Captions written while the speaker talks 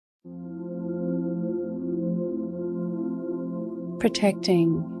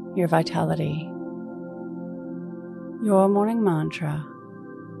Protecting your vitality. Your morning mantra: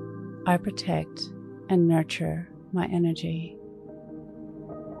 I protect and nurture my energy.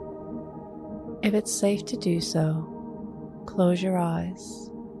 If it's safe to do so, close your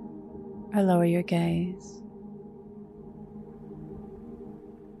eyes or lower your gaze.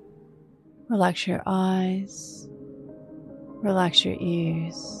 Relax your eyes, relax your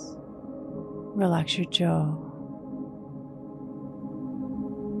ears, relax your jaw.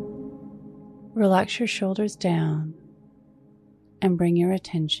 Relax your shoulders down and bring your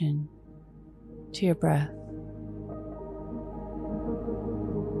attention to your breath.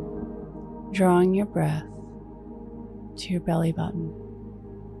 Drawing your breath to your belly button.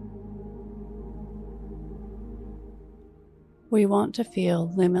 We want to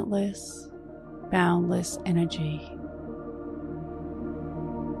feel limitless, boundless energy,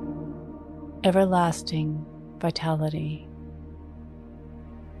 everlasting vitality.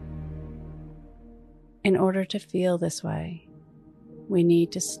 In order to feel this way, we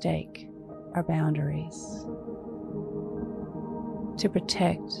need to stake our boundaries to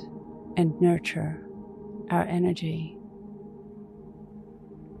protect and nurture our energy,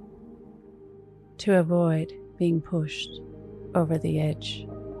 to avoid being pushed over the edge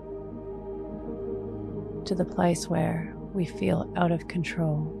to the place where we feel out of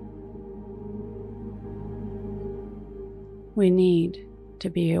control. We need to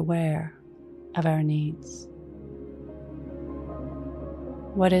be aware of our needs.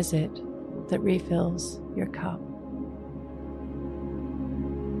 What is it that refills your cup?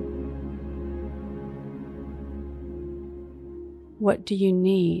 What do you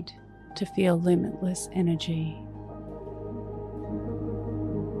need to feel limitless energy?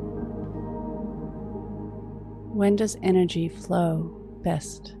 When does energy flow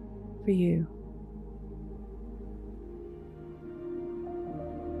best for you?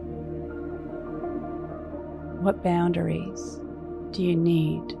 What boundaries do you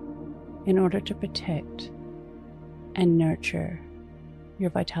need in order to protect and nurture your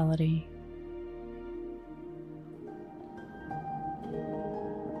vitality?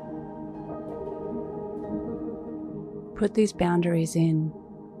 Put these boundaries in,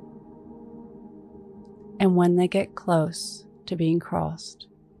 and when they get close to being crossed,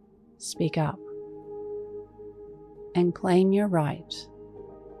 speak up and claim your right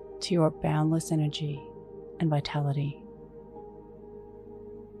to your boundless energy and vitality.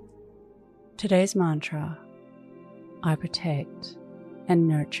 Today's mantra: I protect and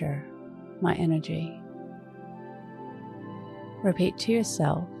nurture my energy. Repeat to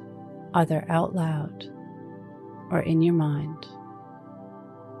yourself, either out loud or in your mind: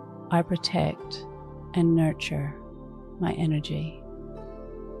 I protect and nurture my energy.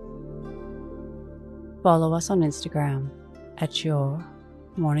 Follow us on Instagram at Your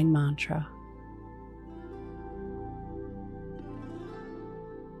Morning Mantra.